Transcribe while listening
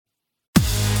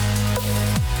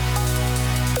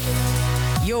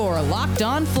are Locked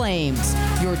On Flames,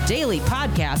 your daily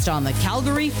podcast on the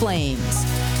Calgary Flames.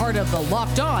 Part of the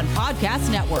Locked On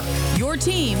Podcast Network, your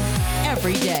team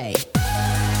every day.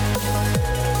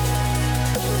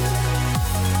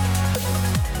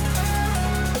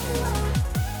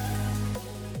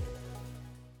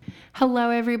 Hello,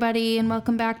 everybody, and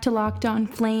welcome back to Locked On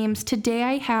Flames. Today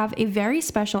I have a very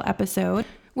special episode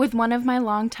with one of my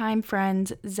longtime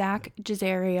friends, Zach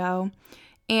Gezerio.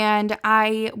 And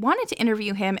I wanted to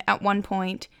interview him at one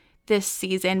point this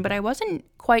season, but I wasn't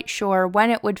quite sure when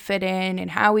it would fit in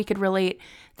and how we could relate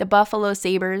the Buffalo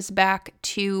Sabres back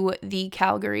to the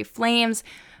Calgary Flames.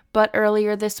 But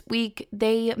earlier this week,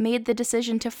 they made the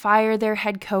decision to fire their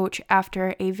head coach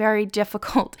after a very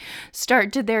difficult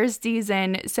start to their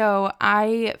season. So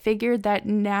I figured that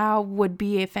now would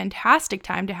be a fantastic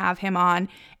time to have him on,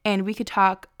 and we could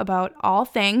talk about all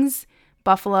things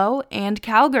Buffalo and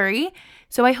Calgary.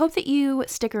 So I hope that you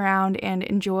stick around and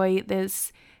enjoy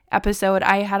this episode.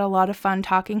 I had a lot of fun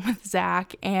talking with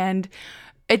Zach, and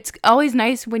it's always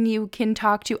nice when you can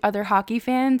talk to other hockey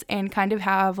fans and kind of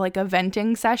have like a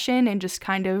venting session and just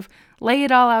kind of lay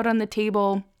it all out on the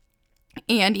table.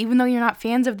 And even though you're not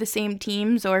fans of the same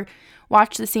teams or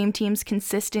watch the same teams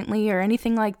consistently or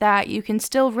anything like that, you can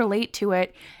still relate to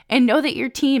it and know that your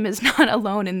team is not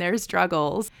alone in their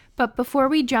struggles. But before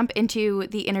we jump into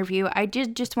the interview, I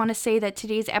did just want to say that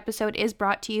today's episode is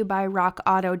brought to you by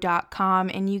RockAuto.com.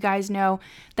 And you guys know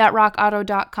that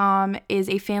RockAuto.com is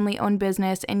a family-owned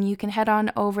business, and you can head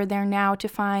on over there now to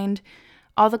find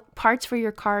all the parts for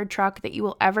your car or truck that you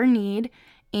will ever need,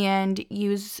 and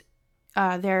use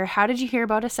their How Did You Hear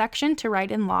About Us section to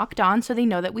write in Locked On so they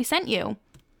know that we sent you.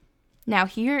 Now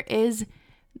here is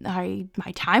my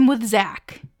time with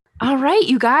Zach. All right,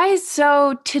 you guys.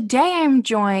 So today I'm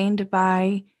joined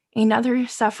by another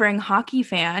suffering hockey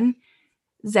fan,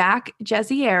 Zach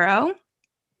Gezerio,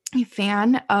 a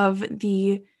fan of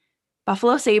the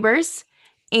Buffalo Sabres.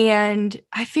 And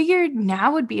I figured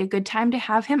now would be a good time to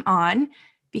have him on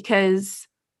because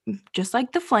just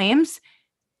like the Flames,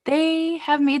 they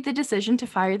have made the decision to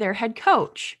fire their head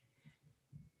coach.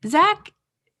 Zach,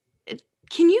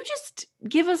 can you just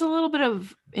give us a little bit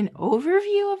of an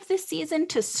overview of this season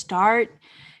to start,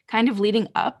 kind of leading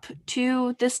up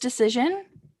to this decision?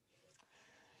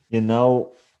 You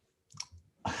know,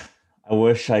 I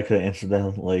wish I could answer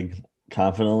that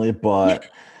confidently, but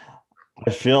I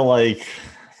feel like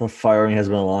the firing has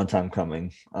been a long time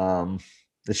coming.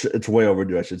 It's way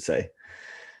overdue, I should say.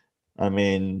 I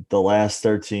mean, the last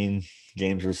 13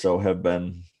 games or so have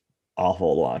been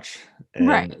awful to watch. And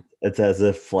Right. it's as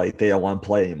if they don't want to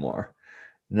play anymore.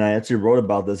 And I actually wrote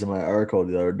about this in my article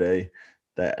the other day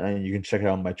and you can check it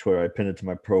out on my Twitter. I pinned it to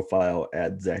my profile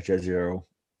at Zach Gezerio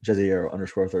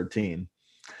 _13.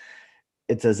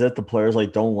 It's as if the players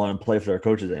don't want to play for their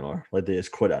coaches anymore. They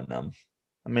just quit on them.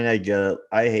 I mean, I get it.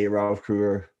 I hate Ralph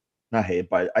Krueger. Not hate,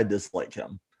 but I dislike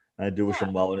him. And I do wish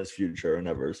him well in his future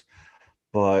endeavors.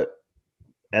 But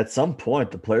at some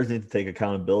point, the players need to take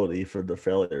accountability for the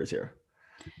failures here.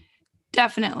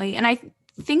 Definitely. And I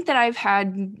think that I've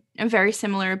had a very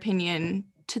similar opinion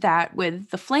to that with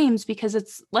the Flames, because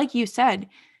it's like you said,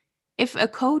 if a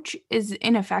coach is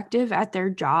ineffective at their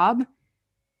job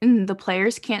and the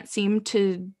players can't seem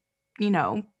to,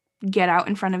 get out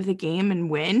in front of the game and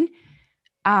win,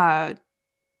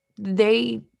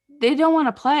 they don't want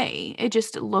to play. It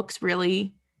just looks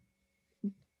really,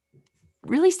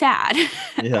 really sad.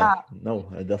 Yeah, no,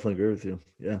 I definitely agree with you.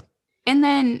 Yeah. And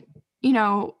then,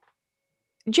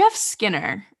 Jeff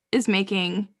Skinner is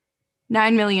making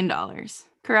 $9 million,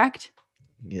 correct?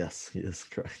 Yes, he is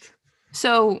correct.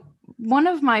 So one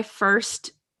of my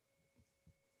first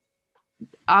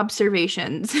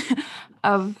observations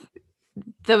of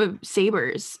the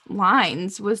Sabres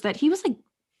lines was that he was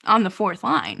on the fourth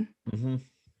line. Mm-hmm.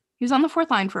 He was on the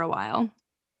fourth line for a while,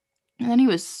 and then he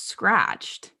was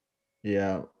scratched.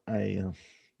 Yeah,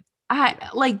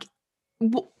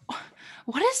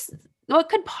 what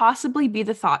could possibly be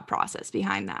the thought process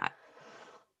behind that?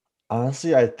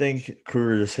 Honestly, I think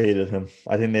Krueger just hated him.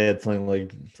 I think they had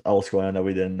something else going on that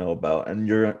we didn't know about. And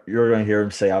you're going to hear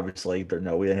him say, obviously,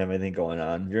 no, we didn't have anything going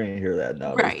on. You're going to hear that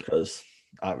now, right? Because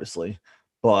obviously,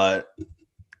 but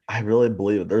I really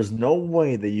believe it. There's no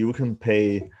way that you can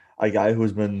pay a guy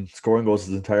who's been scoring goals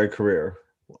his entire career.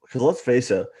 Because let's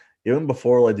face it, even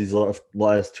before these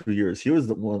last 2 years, he was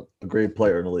a great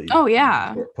player in the league. Oh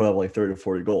yeah, put up 30 to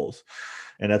 40 goals,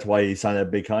 and that's why he signed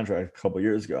that big contract a couple of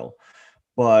years ago.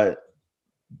 But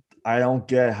I don't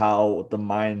get how the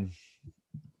mind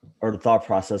or the thought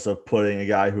process of putting a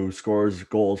guy who scores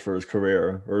goals for his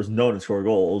career or is known to score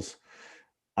goals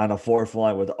on a fourth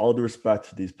line, with all due respect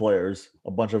to these players,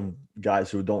 a bunch of guys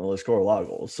who don't really score a lot of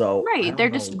goals. So I Right. don't They're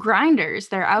just know. grinders.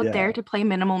 They're out there Yeah. to play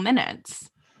minimal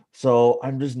minutes. So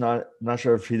I'm just not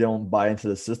sure if he don't buy into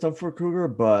the system for Kruger,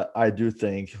 but I do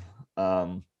think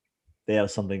they have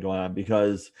something going on,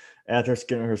 because after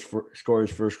Skinner scored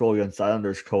his first goal against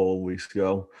Islanders a couple of weeks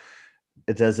ago,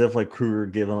 it's as if like Kruger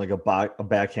gave him like a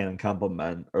backhand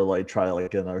compliment, or like try to like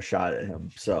get another shot at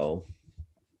him. So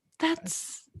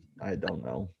That's I don't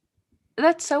know.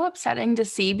 that's so upsetting to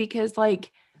see, because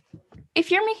like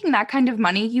if you're making that kind of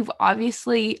money, you've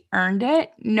obviously earned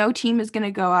it. No team is going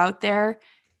to go out there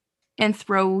and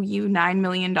throw you $9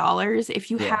 million if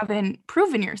you Yeah. haven't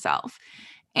proven yourself.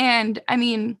 And I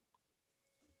mean,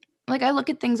 like I look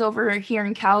at things over here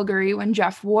in Calgary when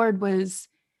Jeff Ward was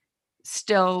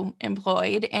still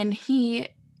employed, and he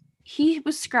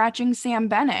was scratching Sam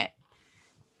Bennett,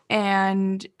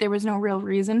 and there was no real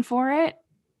reason for it.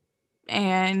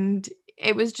 And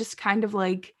it was just kind of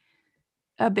like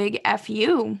a big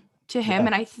FU to him. Yeah.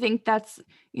 And I think that's,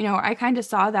 I kind of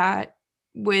saw that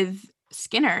with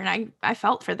Skinner, and I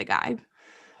felt for the guy.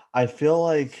 I feel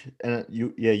like, and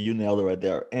you nailed it right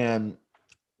there. And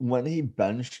when he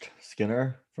benched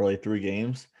Skinner for like 3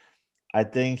 games, I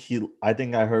think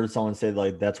I heard someone say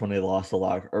like that's when they lost a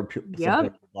lot, or some Yep.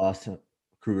 people lost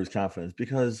Kruger's confidence,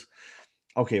 because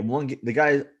the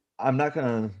guy, I'm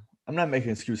not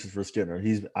making excuses for Skinner.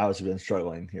 He's obviously been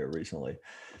struggling here recently.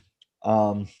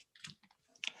 But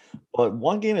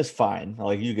 1 game is fine.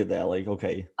 Like, you get that. Like,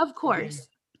 okay. Of course.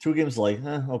 2 games, like,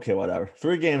 okay, whatever.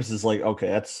 3 games is like, okay,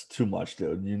 that's too much,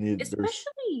 dude. You need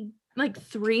Especially like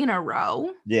 3 in a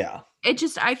row. Yeah.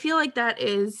 I feel like that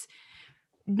is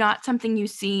not something you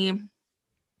see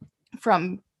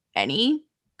from any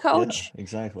coach. Yeah,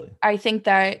 exactly. I think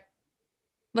that,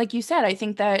 like you said, I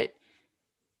think that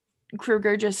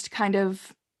Kruger just kind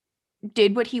of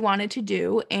did what he wanted to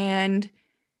do, and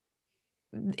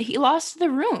he lost the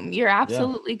room. You're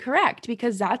absolutely correct,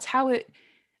 because that's how it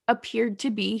appeared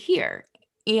to be here.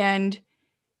 And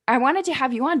I wanted to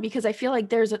have you on because I feel like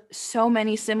there's so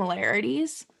many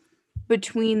similarities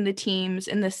between the teams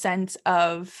in the sense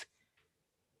of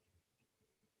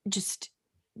just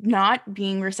not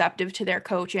being receptive to their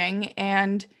coaching.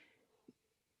 And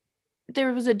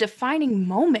there was a defining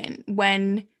moment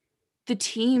when the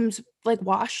teams like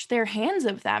washed their hands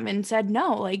of them and said,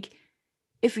 no, like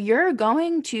if you're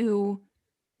going to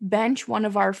bench one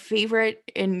of our favorite,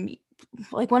 and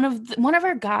like one of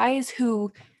our guys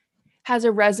who has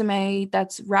a resume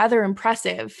that's rather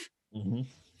impressive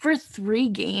for 3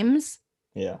 games,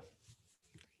 yeah,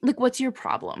 like what's your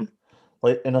problem?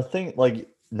 Like, and a thing, like,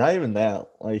 not even that,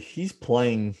 like, he's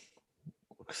playing.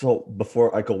 So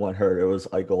before Eichel went hurt, it was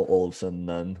Eichel, Olofsson,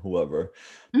 then whoever,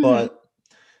 but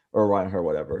or Ryan or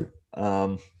whatever.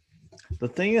 The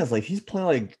thing is, like, he's playing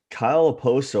like Kyle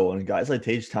Oposo and guys like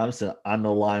Tage Thompson on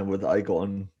the line with Eichel,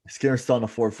 and Skinner's still on the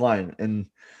 4th line. And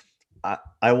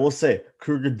I will say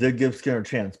Kruger did give Skinner a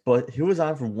chance, but he was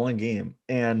on for 1 game.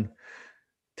 And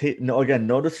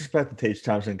no disrespect to Tage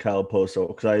Thompson and Kyle Oposo,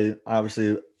 because I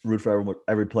obviously root for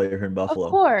every player here in Buffalo.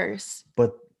 Of course.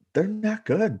 But they're not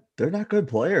good. They're not good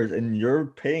players, and you're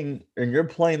playing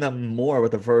them more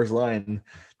with the first line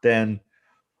than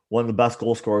one of the best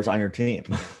goal scorers on your team.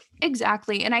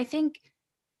 Exactly. And I think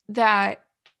that,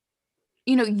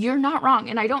 you're not wrong.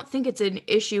 And I don't think it's an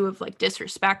issue of like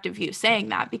disrespect of you saying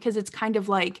that, because it's kind of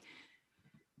like,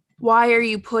 why are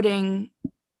you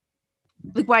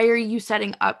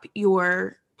setting up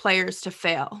your players to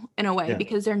fail in a way? Yeah.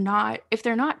 Because if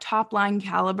they're not top line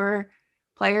caliber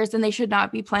players, then they should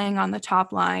not be playing on the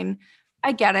top line.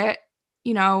 I get it.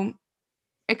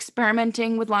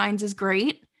 Experimenting with lines is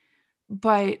great,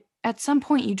 but at some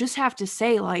point you just have to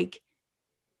say, like,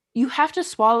 you have to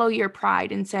swallow your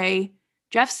pride and say,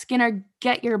 Jeff Skinner,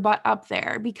 get your butt up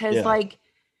there, because like,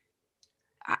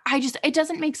 it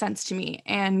doesn't make sense to me.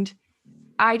 And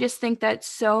I just think that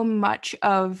so much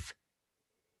of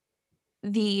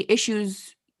the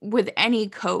issues with any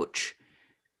coach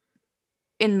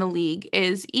in the league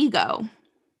is ego.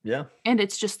 Yeah. And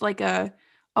it's just like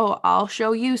I'll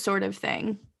show you sort of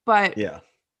thing. But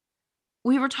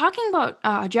we were talking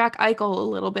about Jack Eichel a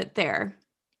little bit there.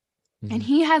 And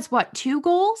he has 2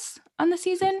 goals on the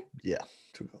season? Yeah,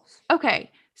 2 goals.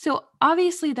 Okay. So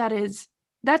obviously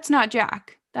that's not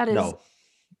Jack. That is. No.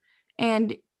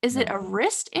 And is it a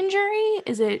wrist injury?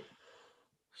 Is it?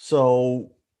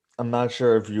 So I'm not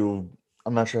sure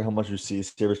how much you see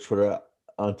Steve's Twitter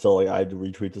until I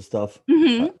retweet the stuff.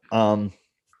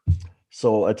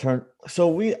 So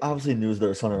we obviously knew there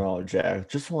was something wrong with Jack,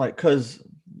 just because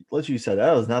like you said,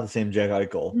 that was not the same Jack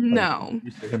Eichel. Like, No.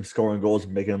 used to him scoring goals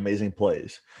and making amazing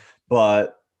plays.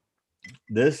 But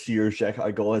this year's Jack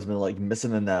Eichel has been like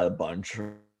missing in that a bunch,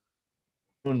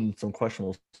 doing some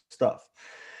questionable stuff.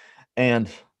 And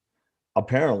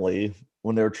apparently,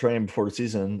 when they were training before the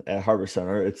season at Harbor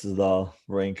Center, it's the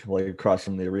rink like across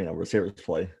from the arena where Sabres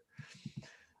play.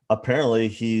 Apparently,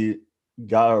 he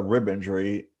got a rib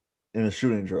injury in a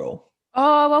shooting drill.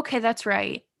 Oh, okay, that's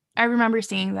right. I remember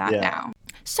seeing that now.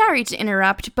 Sorry to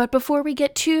interrupt, but before we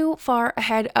get too far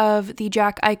ahead of the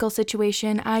Jack Eichel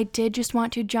situation, I did just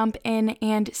want to jump in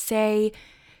and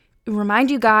remind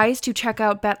you guys to check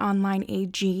out BetOnline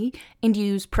AG and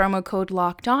use promo code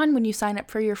LOCKEDON when you sign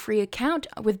up for your free account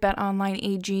with BetOnline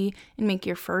AG and make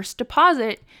your first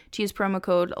deposit. To use promo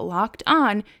code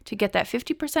LOCKEDON to get that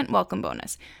 50% welcome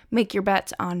bonus. Make your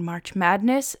bets on March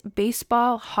Madness,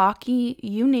 baseball, hockey,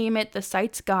 you name it, the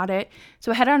site's got it.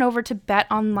 So head on over to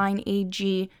BetOnline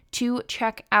AG to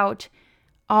check out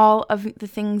all of the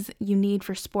things you need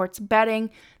for sports betting.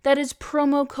 That is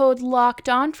promo code Locked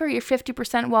On for your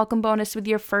 50% welcome bonus with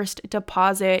your first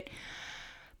deposit.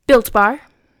 Built Bar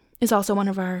is also one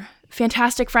of our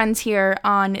fantastic friends here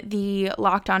on the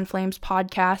Locked On Flames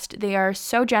podcast. They are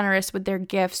so generous with their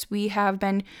gifts. We have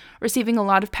been receiving a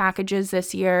lot of packages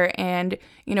this year, and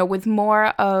with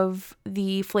more of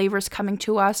the flavors coming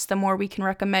to us, the more we can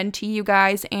recommend to you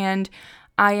guys. And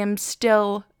I am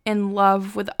still in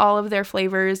love with all of their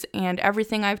flavors and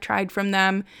everything I've tried from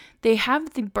them. They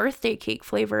have the birthday cake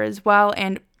flavor as well,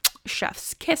 and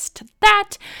chef's kiss to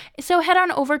that. So head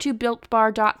on over to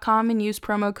builtbar.com and use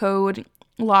promo code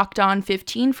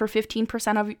LOCKEDON15 for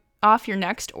 15% off your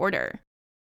next order.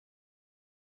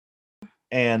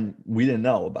 And we didn't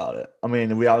know about it. I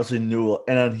mean, we obviously knew,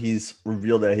 and then he's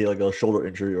revealed that he had a shoulder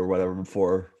injury or whatever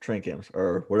before training camps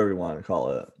or whatever you want to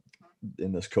call it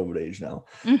in this COVID age now.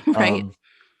 Right.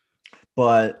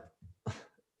 But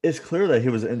it's clear that he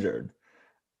was injured.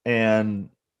 And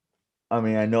I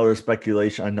mean, I know there's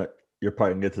speculation. I know you're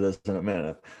probably going to get to this in a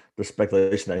minute. There's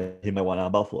speculation that he might want out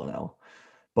of Buffalo now.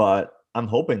 But I'm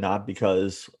hoping not,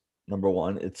 because number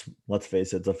one, let's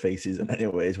face it, it's a fake season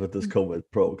anyways with this COVID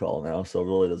protocol now. So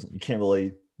you can't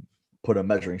really put a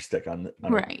measuring stick on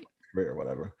right. a career or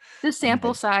whatever. The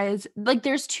sample size,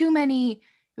 there's too many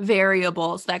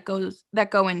variables that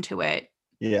go into it.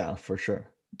 Yeah, for sure.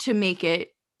 To make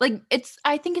it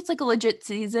I think it's a legit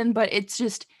season, but it's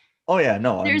just, oh yeah,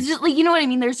 no, there's just you know what I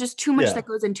mean? There's just too much that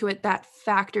goes into it that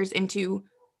factors into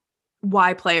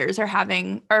why players are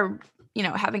having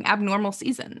abnormal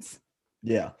seasons.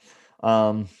 Yeah.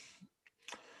 But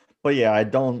yeah,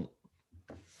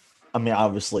 I mean,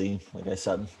 obviously, like I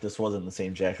said, this wasn't the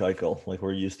same Jack Eichel. Like,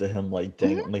 we're used to him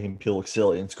making people look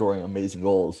silly and scoring amazing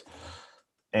goals.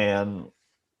 And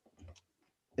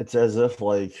it's as if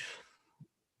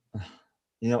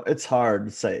it's hard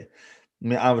to say. I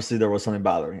mean, obviously there was something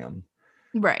bothering him.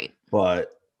 Right. And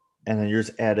then you're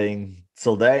just adding,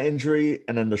 so that injury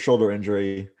and then the shoulder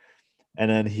injury,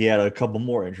 and then he had a couple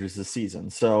more injuries this season.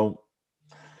 So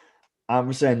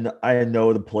I'm saying I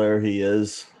know the player he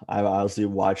is. I've obviously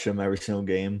watched him every single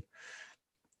game.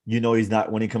 He's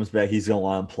not, when he comes back, he's going to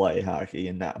want to play hockey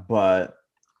and that. But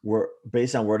we're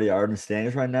based on where they are in the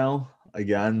standings right now,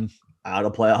 again, out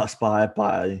of playoff spot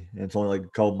and it's only a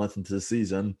couple months into the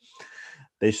season.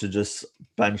 They should just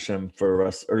bench him for the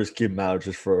rest, or just keep him out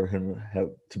just for him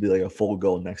to be a full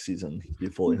goal next season, be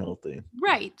fully healthy.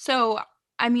 Right. So,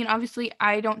 I mean, obviously,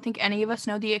 I don't think any of us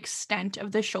know the extent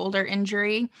of the shoulder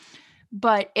injury,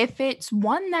 but if it's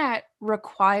one that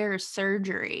requires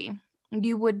surgery,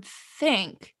 you would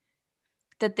think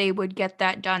that they would get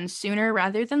that done sooner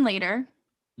rather than later.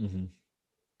 Mm-hmm.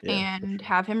 And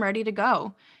have him ready to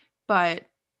go. But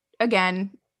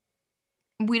again,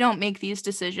 we don't make these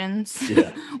decisions.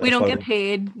 Yeah, we don't get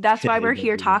paid. That's why we're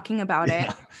here talking about it.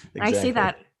 Yeah, exactly. I say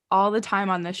that all the time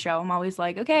on this show. I'm always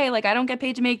like, okay, I don't get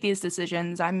paid to make these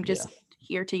decisions. I'm just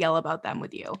here to yell about them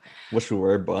with you. Wish we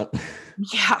were, but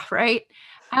yeah, right.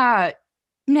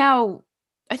 Now,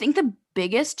 I think the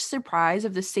biggest surprise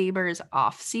of the Sabres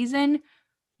off season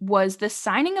was the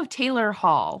signing of Taylor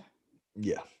Hall.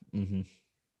 Yeah. Mm-hmm.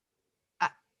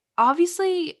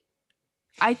 Obviously,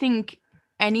 I think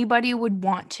anybody would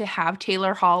want to have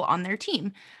Taylor Hall on their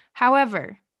team.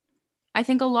 However, I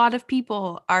think a lot of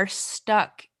people are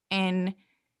stuck in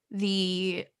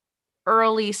the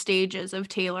early stages of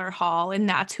Taylor Hall, and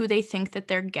that's who they think that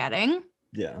they're getting.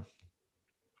 Yeah.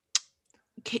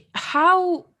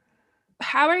 How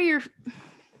are your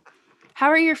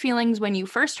feelings when you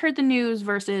first heard the news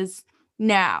versus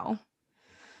now?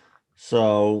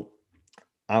 So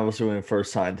obviously when I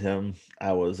first signed him,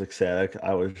 I was ecstatic.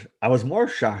 I was more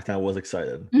shocked than I was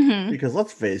excited because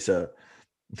let's face it,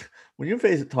 when you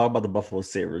talk about the Buffalo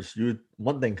Sabres,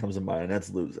 one thing comes to mind, and that's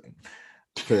losing.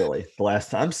 Clearly, the last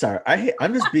time. I'm sorry.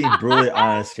 I'm just being brutally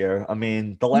honest here. I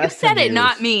mean, the You last said 10 it, years,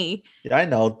 not me. Yeah, I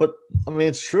know, but I mean,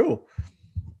 it's true.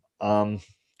 The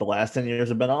last 10 years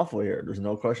have been awful here. There's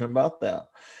no question about that.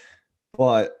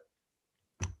 But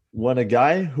when a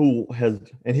guy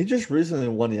and he just recently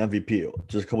won the MVP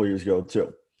just a couple years ago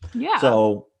too. Yeah.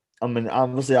 So I mean,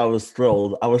 obviously, I was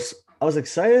thrilled. I was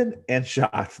excited and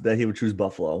shocked that he would choose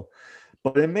Buffalo,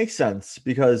 but it makes sense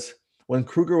because when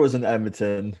Kruger was in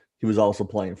Edmonton, he was also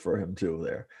playing for him too.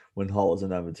 There, when Hall was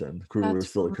in Edmonton, Kruger was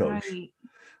still the coach,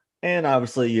 and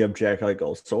obviously you have Jack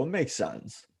Eichel, so it makes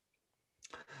sense.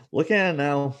 Looking at it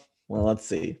now, well, let's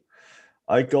see.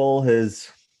 Eichel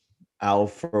is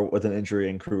out with an injury,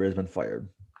 and Kruger has been fired,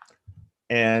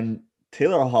 and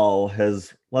Taylor Hall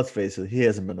has, let's face it, he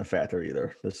hasn't been a factor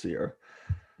either this year.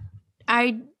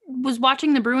 I was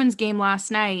watching the Bruins game last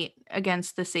night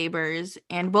against the Sabres,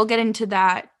 and we'll get into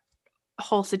that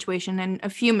whole situation in a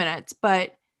few minutes,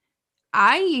 but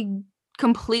I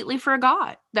completely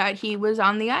forgot that he was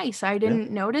on the ice. I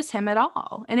didn't notice him at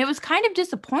all. And it was kind of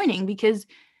disappointing because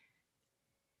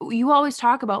you always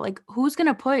talk about like who's going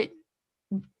to put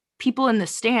people in the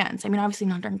stands. I mean, obviously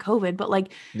not during COVID, but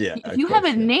like if you have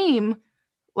a name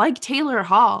like Taylor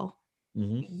Hall,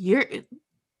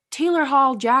 Taylor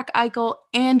Hall, Jack Eichel,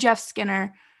 and Jeff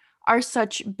Skinner are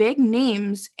such big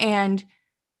names, and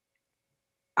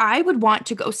I would want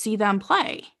to go see them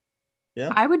play.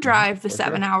 Yeah. I would drive the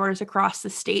 7 hours across the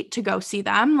state to go see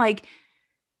them. Like,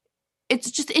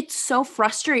 it's so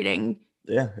frustrating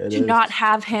to not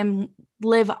have him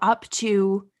live up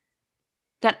to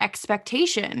that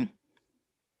expectation.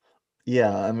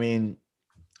 Yeah, I mean,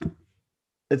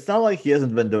 it's not like he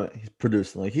hasn't been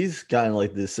producing. Like, he's gotten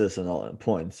like the assists and all that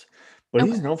points, but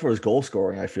he's known for his goal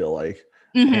scoring, I feel like.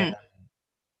 And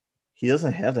he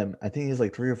doesn't have them. I think he's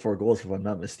like 3 or 4 goals, if I'm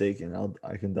not mistaken.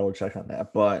 I can double check on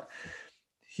that. But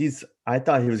I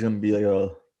thought he was going to be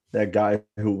like that guy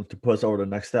who to put us over the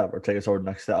next step or take us over the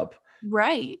next step.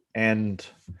 Right. And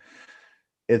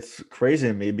it's crazy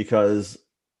to me because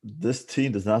this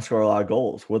team does not score a lot of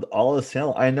goals with all this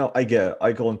talent. I get it.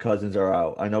 Eichel and Cousins are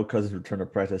out. I know Cousins returned to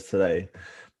practice today,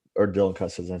 or Dylan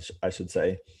Cousins, I should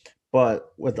say.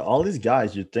 But with all these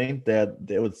guys, you'd think that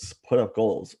they would put up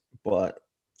goals. But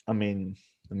I mean,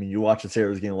 you watched the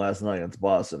Sabres game last night against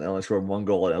Boston. They only scored 1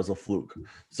 goal, and that was a fluke.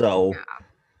 So,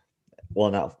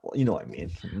 well, now you know what I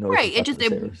mean. Right.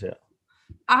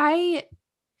 I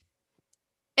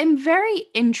am very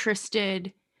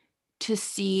interested to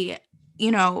see,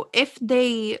 if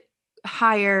they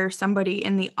hire somebody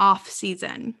in the off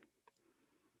season,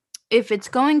 if it's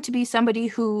going to be somebody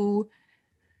who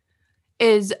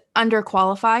is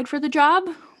underqualified for the job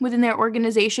within their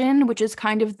organization, which is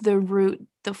kind of the route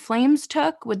the Flames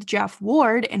took with Jeff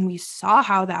Ward, and we saw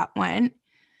how that went.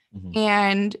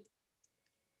 And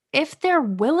if they're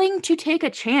willing to take a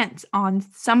chance on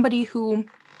somebody who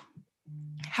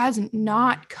has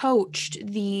not coached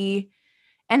the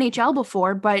NHL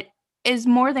before, but is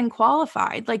more than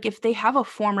qualified, like if they have a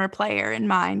former player in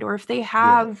mind, or if they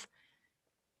have,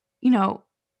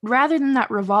 rather than that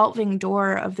revolving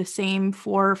door of the same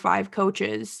 4 or 5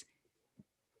 coaches,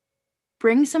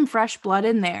 bring some fresh blood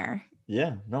in there.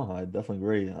 Yeah, no, I definitely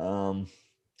agree. I'm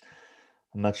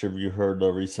not sure if you heard the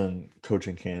recent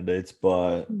coaching candidates,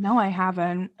 but no, I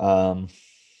haven't. It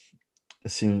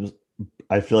seems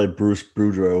I feel like Bruce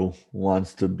Boudreau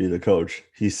wants to be the coach.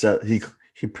 He said he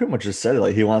pretty much just said it,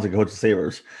 like he wants to coach the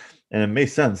Sabres, and it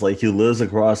makes sense. Like he lives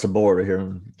across the border here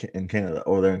in Canada,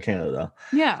 over there in Canada.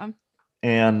 Yeah,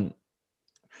 and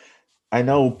I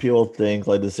know people think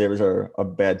like the Sabres are a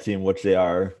bad team, which they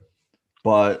are,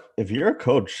 but if you're a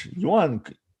coach,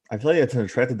 I feel like it's an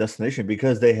attractive destination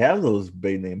because they have those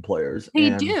big name players.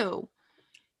 They do.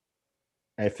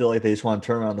 I feel like they just want to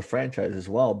turn around the franchise as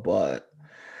well. But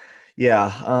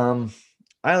yeah,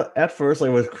 I at first,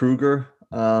 like with Kruger,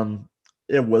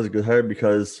 it was a good hire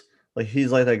because like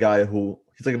he's like that guy who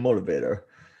he's like a motivator.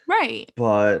 Right.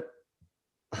 But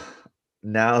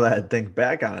now that I think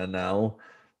back on it now,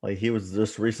 like he was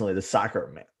just recently the soccer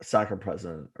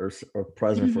president or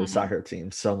president for a soccer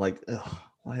team. So I'm like,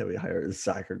 why have we hired a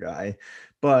soccer guy?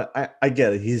 But I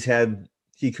get it.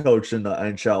 He coached in the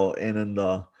NHL and in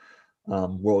the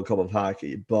World Cup of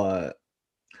Hockey. But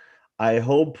I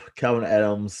hope Kevyn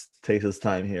Adams takes his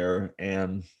time here.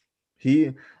 And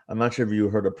I'm not sure if you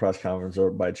heard a press conference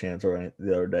or by chance or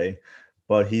the other day,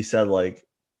 but he said like,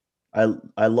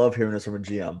 I love hearing this from a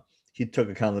GM. he took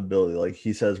accountability. Like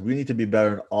he says, we need to be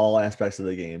better in all aspects of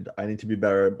the game. I need to be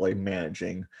better at like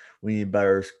managing. We need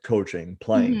better coaching,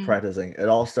 playing, practicing. It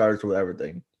all starts with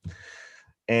everything.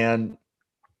 And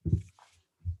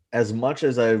as much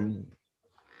as I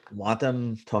want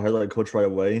them to hire like coach right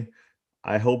away,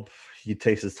 I hope he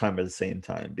takes his time at the same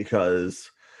time,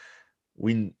 because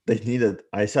they needed.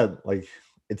 I said, like,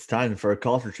 it's time for a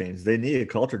culture change. They need a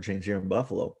culture change here in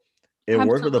Buffalo. It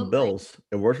worked with the Bills.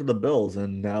 It worked with the Bills,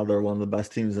 and now they're one of the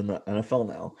best teams in the NFL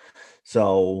now.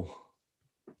 So,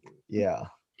 yeah.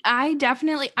 I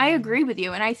agree with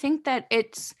you. And I think that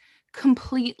it's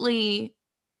completely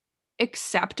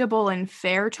acceptable and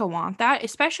fair to want that,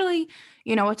 especially,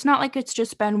 it's not like it's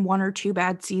just been 1 or 2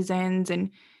 bad seasons and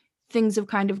things have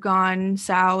kind of gone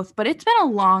south, but it's been a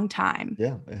long time.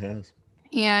 Yeah, it has.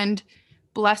 And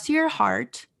bless your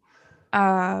heart.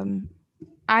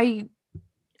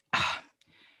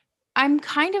 I'm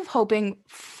kind of hoping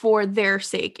for their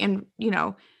sake and,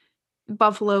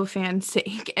 Buffalo fans'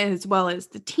 sake, as well as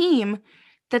the team,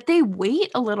 that they wait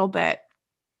a little bit.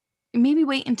 Maybe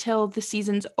wait until the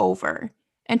season's over,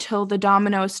 until the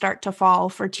dominoes start to fall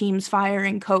for teams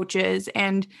firing coaches,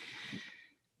 and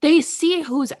they see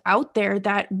who's out there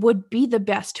that would be the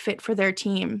best fit for their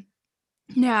team.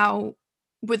 Now,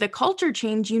 with a culture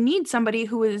change, you need somebody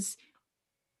who is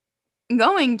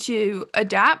going to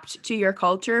adapt to your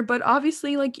culture, but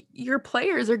obviously, like, your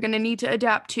players are going to need to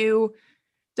adapt to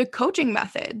the coaching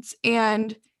methods.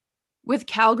 And with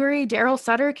Calgary, Daryl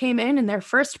Sutter came in their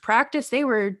first practice, they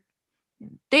were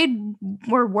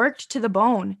worked to the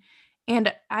bone.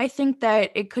 And I think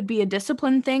that it could be a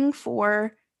discipline thing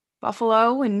for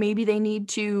Buffalo, and maybe they need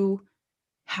to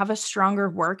have a stronger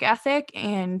work ethic.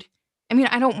 And I mean,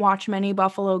 I don't watch many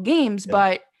Buffalo games,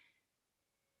 but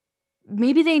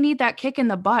maybe they need that kick in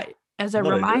the butt as a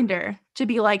reminder to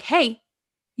be like, hey,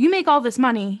 you make all this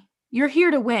money. You're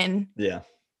here to win. Yeah.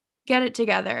 Get it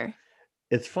together.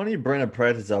 It's funny bringing a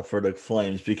practice up for the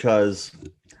Flames, because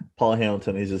Paul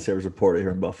Hamilton, he's a Sabres reporter here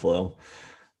in Buffalo.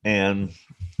 And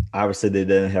obviously they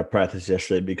didn't have practice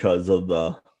yesterday because of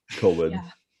the COVID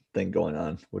thing going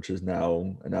on, which is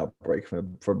now an outbreak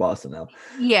for Boston now.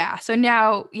 Yeah. So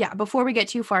now, before we get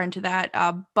too far into that,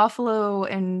 Buffalo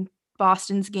and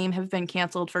Boston's game have been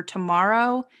canceled for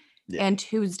tomorrow and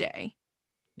Tuesday.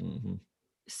 Mm-hmm.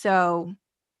 So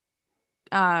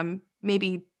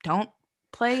maybe don't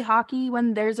play hockey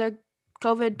when there's a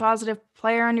COVID positive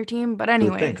player on your team. But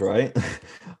anyway, think, right?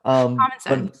 Common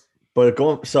sense.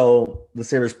 So the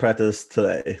Sabres practiced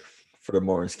today for the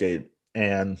morning skate,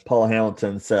 and Paul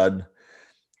Hamilton said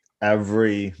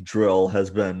every drill has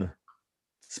been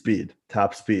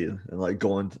top speed, and like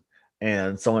going.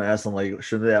 And someone asked him, like,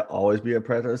 shouldn't that always be a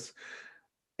practice?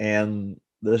 And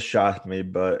this shocked me,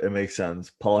 but it makes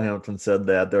sense. Paul Hamilton said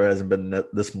that there hasn't been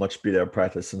this much speed at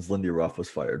practice since Lindy Ruff was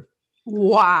fired.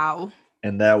 Wow.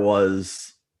 And that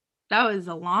was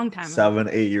a long time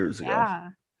 7-8 years ago. Yeah.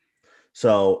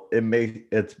 So it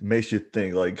makes you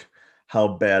think, like, how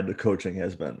bad the coaching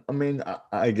has been. I mean,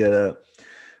 I get it.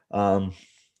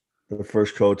 The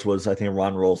first coach was, I think,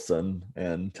 Ron Rolston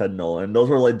and Ted Nolan. Those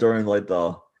were like during like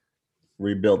the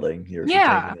rebuilding years.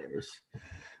 Yeah.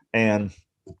 And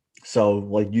so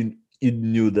like you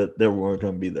knew that they weren't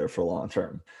going to be there for long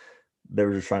term. They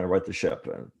were just trying to right the ship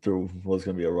through what's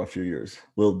going to be a rough few years.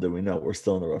 Little did we know we're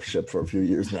still in the rough ship for a few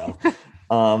years now.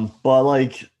 But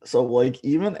like, so like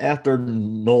even after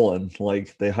Nolan,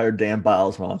 like they hired Dan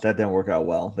Bilesmont, that didn't work out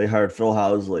well. They hired Phil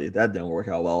Housley, that didn't work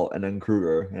out well, and then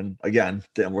Kruger, and again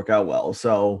didn't work out well.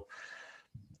 So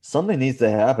something needs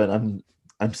to happen.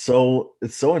 It's so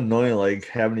annoying, like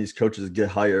having these coaches get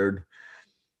hired,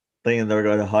 thinking they're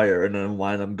going to hire, and then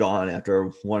wind them gone after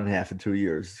 1.5 to 2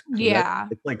 years. Yeah,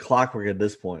 it's like clockwork at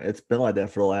this point. It's been like that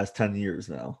for the last 10 years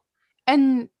now,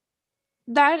 and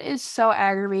that is so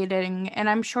aggravating. And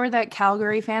I'm sure that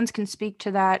Calgary fans can speak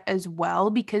to that as well,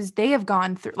 because they have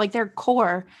gone through, like, their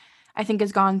core, I think,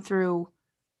 has gone through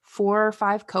 4 or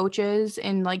 5 coaches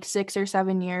in like 6 or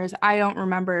 7 years. I don't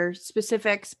remember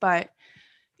specifics, but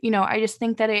I just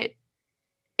think that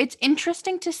it's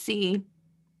interesting to see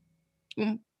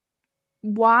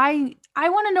why. I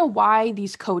want to know why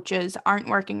these coaches aren't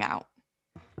working out.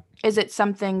 Is it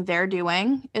something they're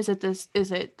doing? Is it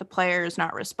the players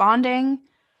not responding?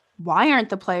 Why aren't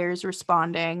the players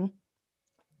responding?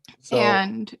 So,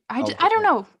 and I don't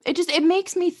know. It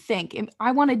makes me think.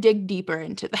 I want to dig deeper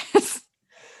into this.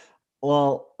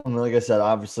 Well, I mean, like I said,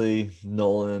 obviously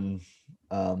Nolan,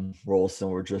 Rolston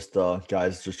were just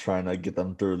guys just trying to get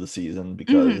them through the season,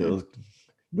 because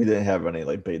we didn't have any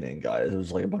like big name guys. It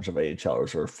was like a bunch of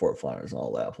AHLers or Fort Flyers and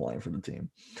all that applying for the team.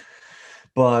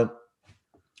 But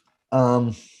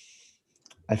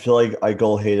I feel like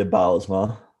Eichel hated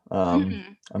Bylsma.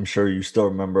 Mhm. I'm sure you still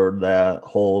remember that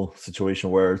whole situation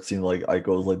where it seemed like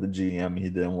Eichel was like the GM. He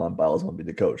didn't want Bylsma to be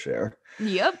the coach there.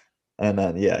 Yep. And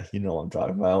then, yeah, you know what I'm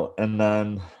talking about. And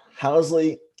then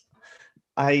Housley,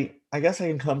 I guess I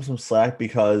can come some slack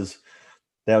because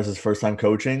that was his first time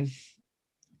coaching.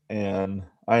 And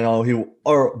I know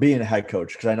or being a head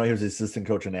coach, because I know he was the assistant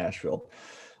coach in Nashville.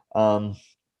 I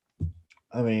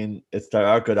mean, it started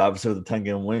out good, obviously, with a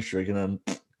 10-game win streak, and then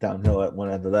downhill it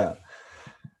went after that.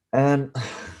 And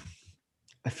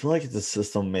I feel like it's a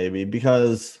system maybe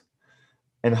because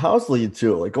and Housley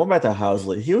too, like going back to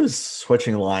Housley, he was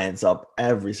switching lines up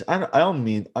I don't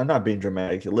mean, I'm not being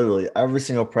dramatic. Literally every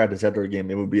single practice after a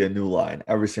game, it would be a new line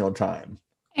every single time.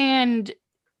 And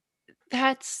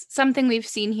that's something we've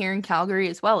seen here in Calgary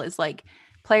as well, is like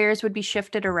players would be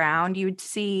shifted around. You'd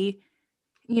see,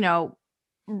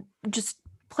 just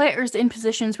players in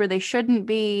positions where they shouldn't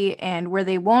be and where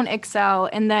they won't excel.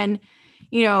 And then,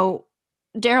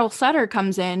 Daryl Sutter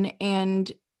comes in and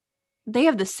they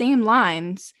have the same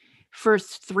lines for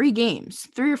 3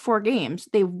 or 4 games.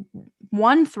 They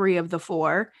won 3 of the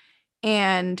 4.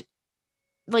 And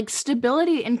like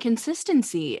stability and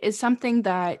consistency is something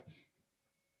that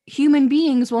human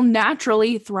beings will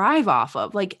naturally thrive off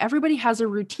of. Like everybody has a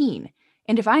routine.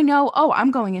 And if I know, oh,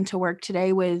 I'm going into work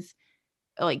today with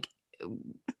like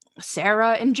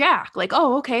Sarah and Jack, like,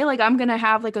 oh, okay, like I'm going to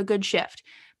have like a good shift.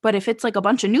 But if it's like a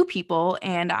bunch of new people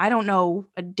and I don't know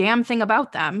a damn thing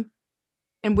about them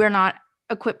and we're not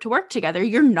equipped to work together,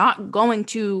 you're not going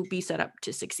to be set up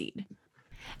to succeed.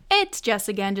 It's Jess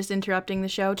again, just interrupting the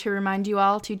show to remind you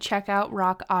all to check out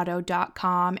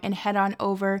rockauto.com and head on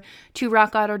over to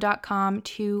rockauto.com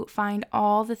to find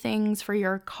all the things for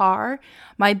your car.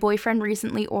 My boyfriend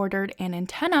recently ordered an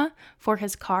antenna for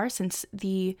his car since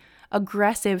the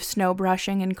aggressive snow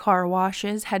brushing and car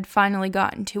washes had finally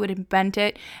gotten to it and bent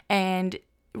it, and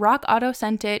Rock Auto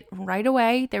sent it right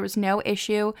away. There was no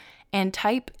issue. And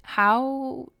type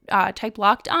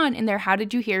Locked On in their How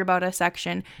Did You Hear About Us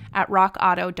section at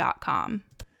rockauto.com.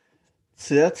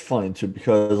 See, that's funny too,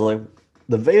 because like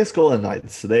the Vegas Golden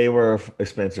Knights, they were an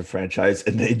expensive franchise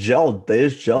and they gelled. They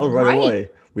just gelled right away.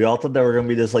 We all thought they were going to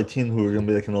be this like team who were going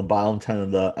to be like in the bottom 10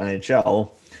 of the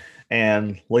NHL.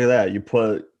 And look at that.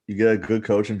 You get a good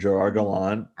coach in Gerard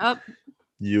Gallant. Yep.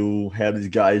 You have these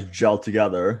guys gel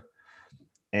together.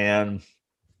 And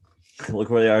look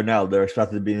where they are now. They're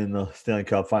expected to be in the Stanley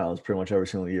Cup Finals pretty much every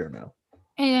single year now.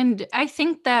 And I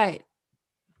think that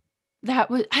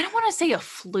was, I don't want to say a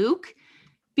fluke,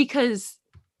 because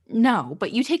no,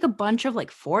 but you take a bunch of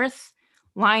like fourth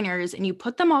liners and you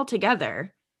put them all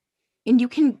together and you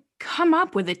can come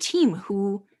up with a team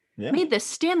who made the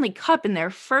Stanley Cup in their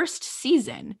first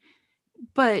season.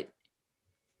 But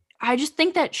I just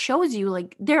think that shows you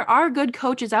like there are good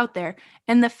coaches out there.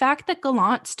 And the fact that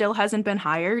Gallant still hasn't been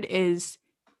hired is,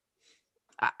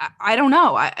 I don't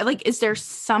know. Is there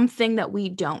something that we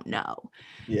don't know?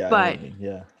 Yeah. But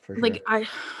yeah, for sure. Like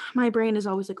my brain is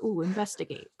always like, oh,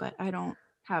 investigate, but I don't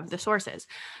have the sources.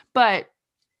 But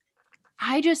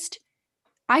I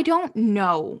don't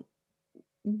know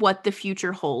what the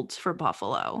future holds for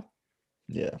Buffalo.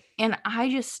 Yeah. And I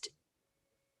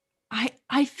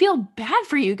feel bad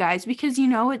for you guys because,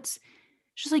 it's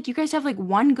just like you guys have like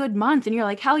one good month and you're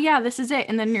like, hell yeah, this is it.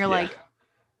 And then you're like,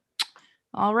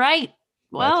 all right,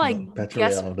 well, I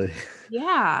guess. Reality.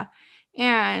 Yeah.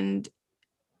 And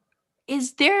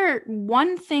is there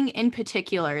one thing in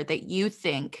particular that you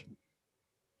think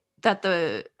that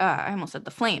I almost said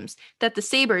the Flames, that the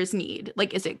Sabres need?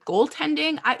 Like, is it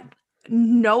goaltending?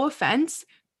 No offense,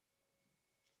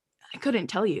 I couldn't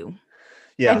tell you.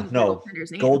 Yeah, no.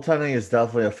 Goaltending is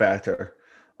definitely a factor.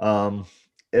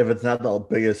 If it's not the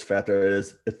biggest factor,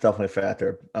 it's definitely a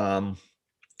factor.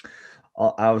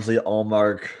 Obviously,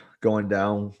 Allmark going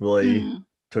down really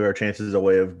took our chances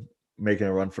away of making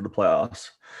a run for the playoffs.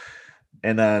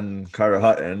 And then Carter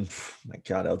Hutton, my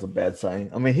God, that was a bad sign.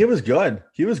 I mean, he was good.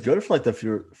 He was good for like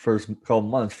the first couple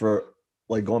months, for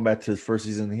like going back to his first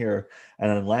season here, and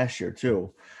then last year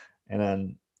too. And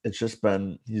then it's just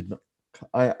been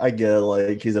I get it,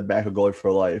 like he's a backup goalie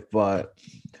for life, but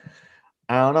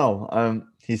I don't know.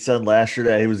 He said last year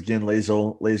that he was getting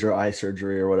laser eye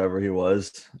surgery or whatever he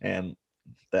was, and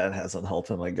that hasn't helped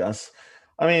him, I guess.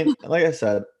 I mean, like I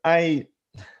said, I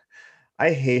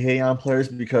hate hating on players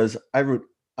because I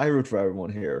root for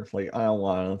everyone here. Like I don't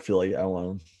want to feel like I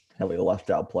want to have like a left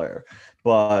out player,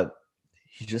 but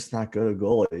he's just not good at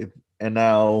goalie. And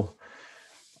now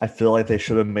I feel like they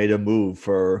should have made a move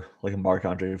for like a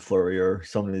Marc-Andre Fleury or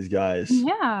some of these guys.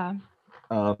 Yeah.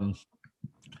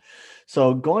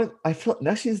 So I feel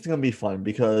next season's gonna be fun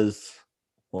because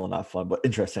well, not fun, but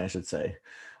interesting, I should say.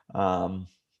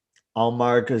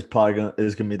 Allmark is probably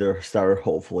gonna be their starter,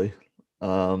 hopefully.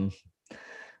 And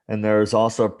there's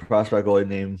also a prospect goalie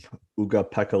named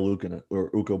Uka-Pekka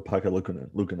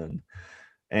Luukkonen.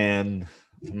 And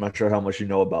I'm not sure how much you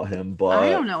know about him, but I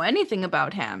don't know anything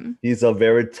about him. he's a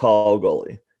very tall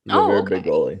goalie. He's a very big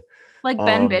goalie. Like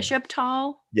Ben Bishop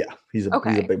tall? Yeah, he's a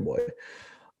big boy.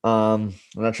 I'm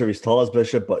not sure if he's tall as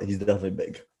Bishop, but he's definitely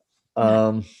big.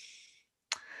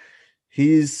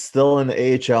 He's still in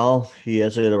the AHL. He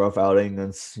actually had a rough outing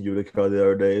against Utica the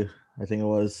other day. I think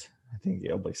he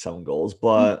had like 7 goals,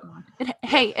 but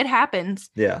it happens.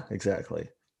 Yeah, exactly.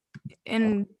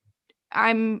 And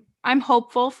I'm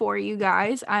hopeful for you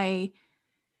guys. I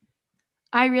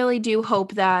really do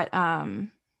hope that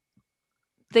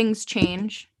things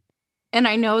change. And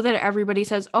I know that everybody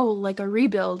says, "Oh, like a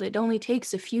rebuild, it only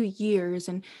takes a few years."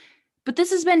 But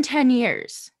this has been 10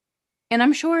 years. And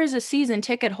I'm sure as a season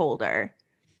ticket holder,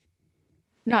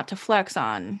 not to flex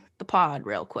on the pod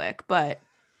real quick, but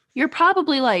you're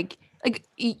probably like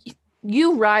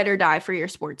you ride or die for your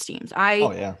sports teams.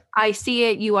 I see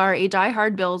it. You are a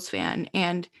diehard Bills fan,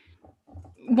 and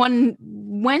when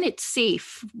it's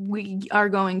safe, we are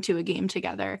going to a game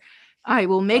together. I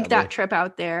will make that trip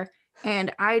out there,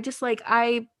 and I just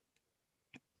I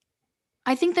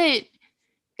think that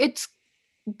it's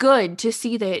good to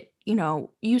see that,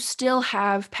 you still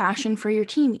have passion for your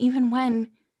team even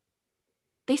when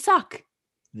they suck.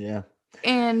 Yeah.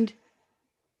 And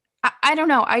I don't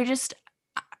know. I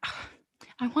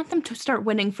want them to start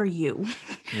winning for you.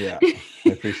 Yeah, I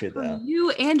appreciate that. You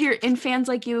and fans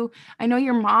like you. I know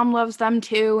your mom loves them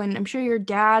too, and I'm sure your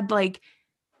dad.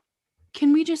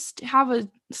 Can we just have a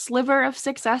sliver of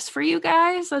success for you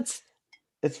guys?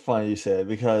 It's funny you say it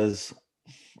because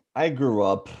I grew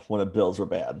up when the Bills were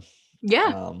bad.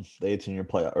 Yeah. The 18-year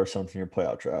playoff or 17-year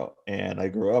playoff drought, and I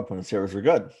grew up when the Sabres were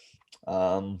good.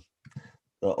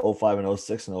 The 05 and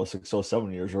 06 and 06,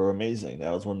 07 years were amazing.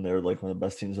 That was when they were like one of the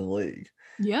best teams in the league.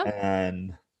 Yeah.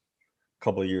 And a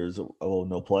couple of years of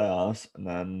no playoffs. And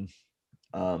then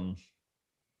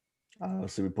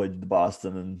obviously we played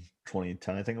Boston in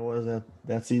 2010, I think it was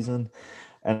that season.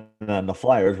 And then the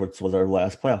Flyers, which was our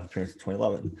last playoff appearance in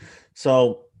 2011.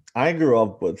 So I grew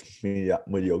up with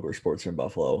mediocre sports here in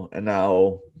Buffalo. And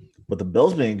now with the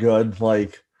Bills being good,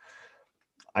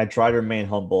 I try to remain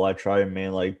humble. I try to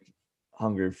remain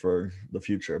hungry for the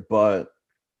future. But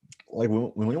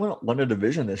when we won the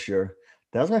division this year,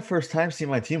 that was my first time seeing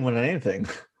my team win anything.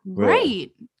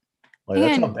 Right.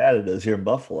 That's how bad it is here in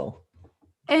Buffalo.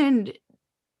 And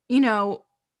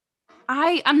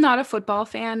I'm not a football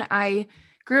fan. I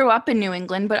grew up in New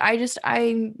England, but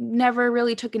I never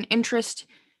really took an interest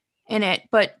in it.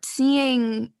 But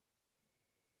seeing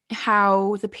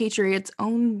how the Patriots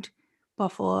owned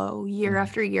Buffalo year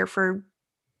after year for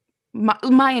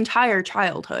my entire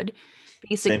childhood,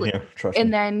 basically. Same here, trust me.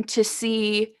 And then to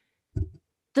see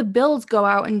the Bills go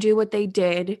out and do what they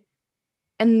did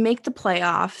and make the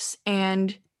playoffs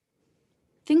and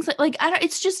things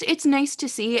it's nice to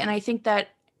see. And I think that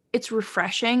it's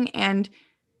refreshing. And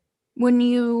when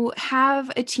you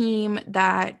have a team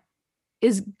that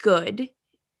is good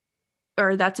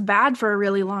or that's bad for a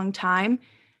really long time,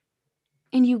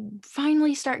 and you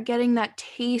finally start getting that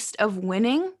taste of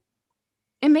winning,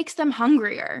 it makes them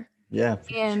hungrier. Yeah.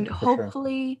 And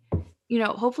hopefully,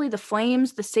 hopefully the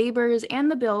Flames, the Sabres,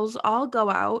 and the Bills all go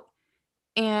out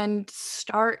and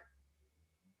start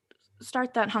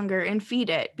that hunger and feed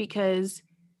it, because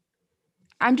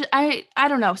I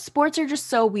don't know. Sports are just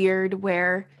so weird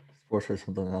where sports are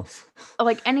something else.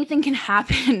 Anything can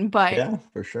happen, but yeah,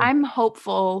 for sure. I'm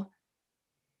hopeful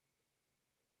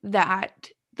that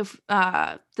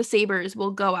the Sabres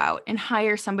will go out and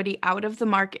hire somebody out of the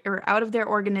market or out of their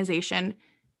organization,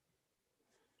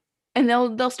 and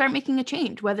they'll start making a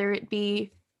change, whether it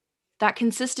be that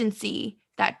consistency,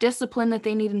 that discipline that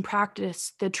they need in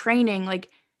practice, the training,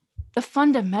 the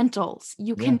fundamentals.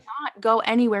 You cannot go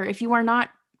anywhere if you are not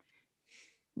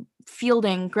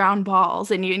fielding ground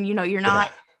balls and you're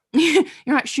not you're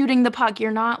not shooting the puck.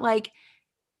 You're not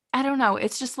I don't know.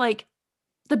 It's just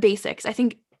the basics. I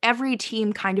think every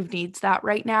team kind of needs that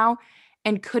right now.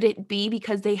 And could it be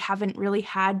because they haven't really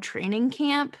had training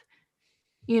camp?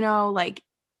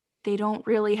 They don't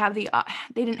really have they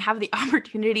didn't have the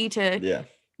opportunity to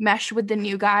mesh with the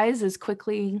new guys as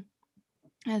quickly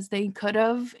as they could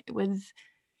have with,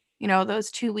 those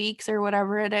 2 weeks or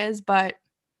whatever it is. But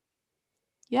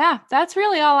yeah, that's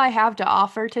really all I have to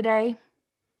offer today.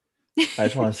 I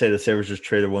just want to say the Sabres just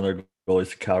traded one of their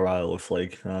goalies to Colorado. Looks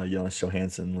like Jonas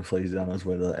Johansson looks like he's on his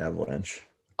way to the Avalanche.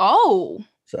 Oh.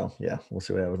 So yeah, we'll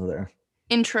see what happens there.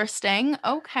 Interesting.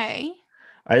 Okay.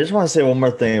 I just want to say one more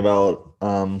thing about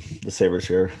the Sabres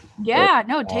here. Yeah,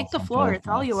 no, take the Awesome floor. final It's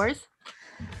all thoughts.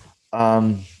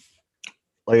 yours.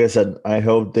 Like I said, I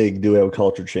hope they do have a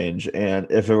culture change, and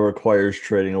if it requires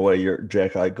trading away your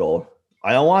Jack Eichel,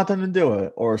 I don't want them to do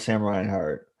it, or Sam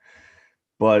Reinhart.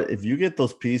 But if you get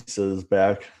those pieces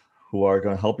back who are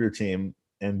going to help your team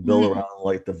and build Mhm. around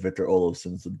like the Victor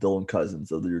Olofsons, the Dylan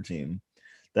Cousins of your team,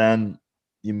 then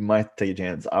you might take a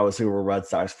chance. Obviously, we're Red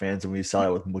Sox fans, and we saw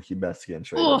it with Mookie Betts getting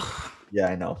traded. Ugh. Yeah,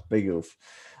 I know, big oof.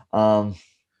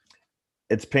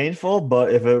 It's painful,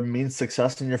 but if it means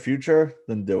success in your future,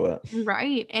 then do it.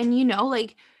 Right. And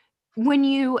like when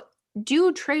you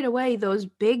do trade away those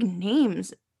big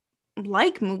names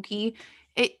like Mookie,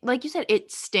 it, like you said,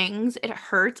 it stings, it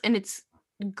hurts, and it's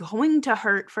going to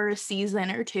hurt for a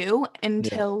season or two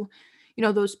until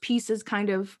those pieces kind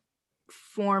of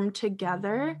form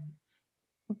together.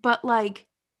 But like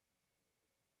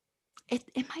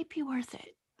it might be worth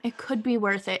it. It could be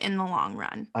worth it in the long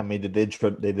run. I mean, they did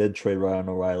trade Ryan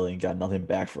O'Reilly and got nothing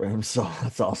back for him, so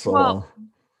that's also Well,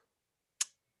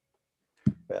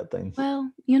 a bad thing.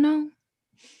 well,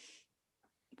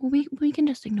 we can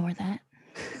just ignore that.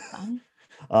 Fine.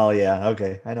 Oh yeah,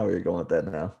 okay. I know where you're going with that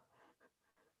now.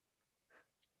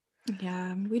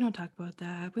 Yeah, we don't talk about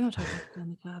that. We don't talk about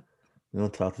Stanley Cup. You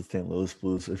don't talk to St. Louis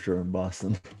Blues if you're in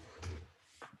Boston.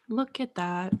 Look at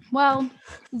that. Well,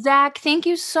 Zach, thank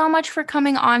you so much for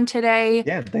coming on today.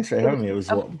 Yeah, thanks for having me. It was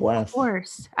a blast. Of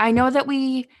course. I know that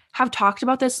we have talked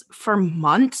about this for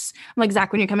months. I'm like,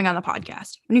 Zach, when you're coming on the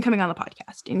podcast,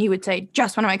 and you would say,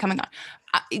 just when am I coming on?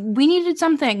 We needed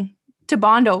something to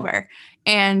bond over,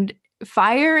 and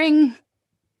firing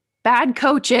bad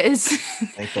coaches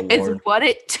is what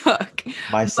it took.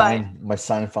 My sign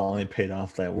finally paid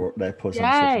off that I post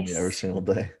on social media every single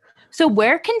day. So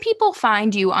where can people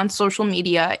find you on social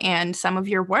media and some of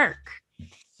your work?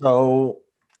 So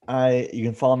you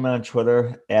can follow me on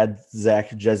Twitter at Zach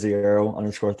Jezioro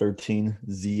 _13,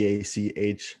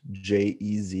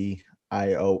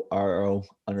 ZACHJEZIORO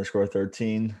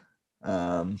 _13.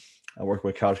 I work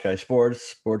with Couch Guy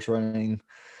Sports running.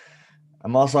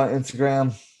 I'm also on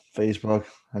Instagram, Facebook.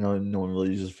 I know no one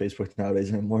really uses Facebook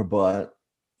nowadays anymore, but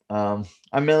I'm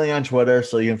mainly on Twitter,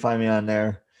 so you can find me on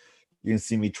there. You can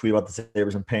see me tweet about the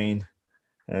Sabres in pain,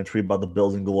 and I tweet about the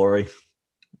Bills in glory.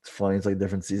 It's funny. It's like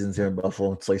different seasons here in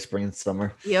Buffalo. It's like spring and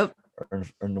summer. Yep. Or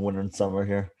in the winter and summer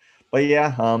here. But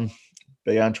yeah,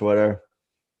 big on Twitter.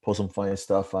 Post some funny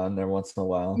stuff on there once in a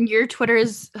while. Your Twitter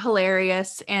is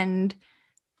hilarious, and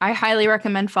I highly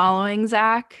recommend following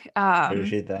Zach.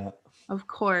 Appreciate that. Of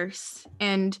course.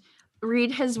 And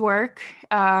read his work.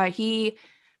 He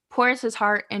pours his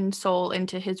heart and soul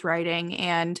into his writing,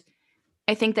 and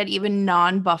I think that even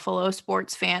non-Buffalo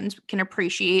sports fans can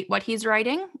appreciate what he's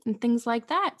writing and things like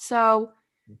that. So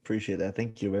appreciate that.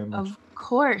 Thank you very much. Of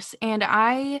course. And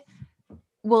I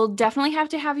will definitely have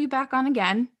to have you back on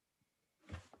again.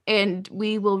 And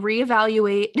we will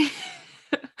reevaluate,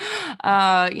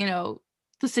 the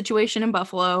situation in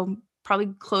Buffalo, probably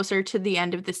closer to the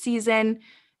end of the season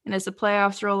and as the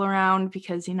playoffs roll around,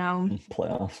 because,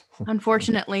 playoffs.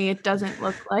 Unfortunately, it doesn't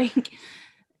look like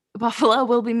Buffalo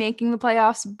will be making the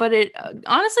playoffs, but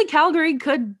honestly, Calgary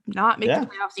could not make the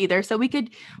playoffs either. So we could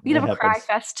have a cry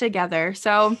fest together.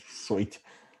 So sweet.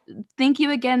 Thank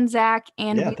you again, Zach,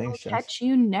 and we will thanks, catch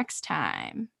you next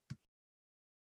time.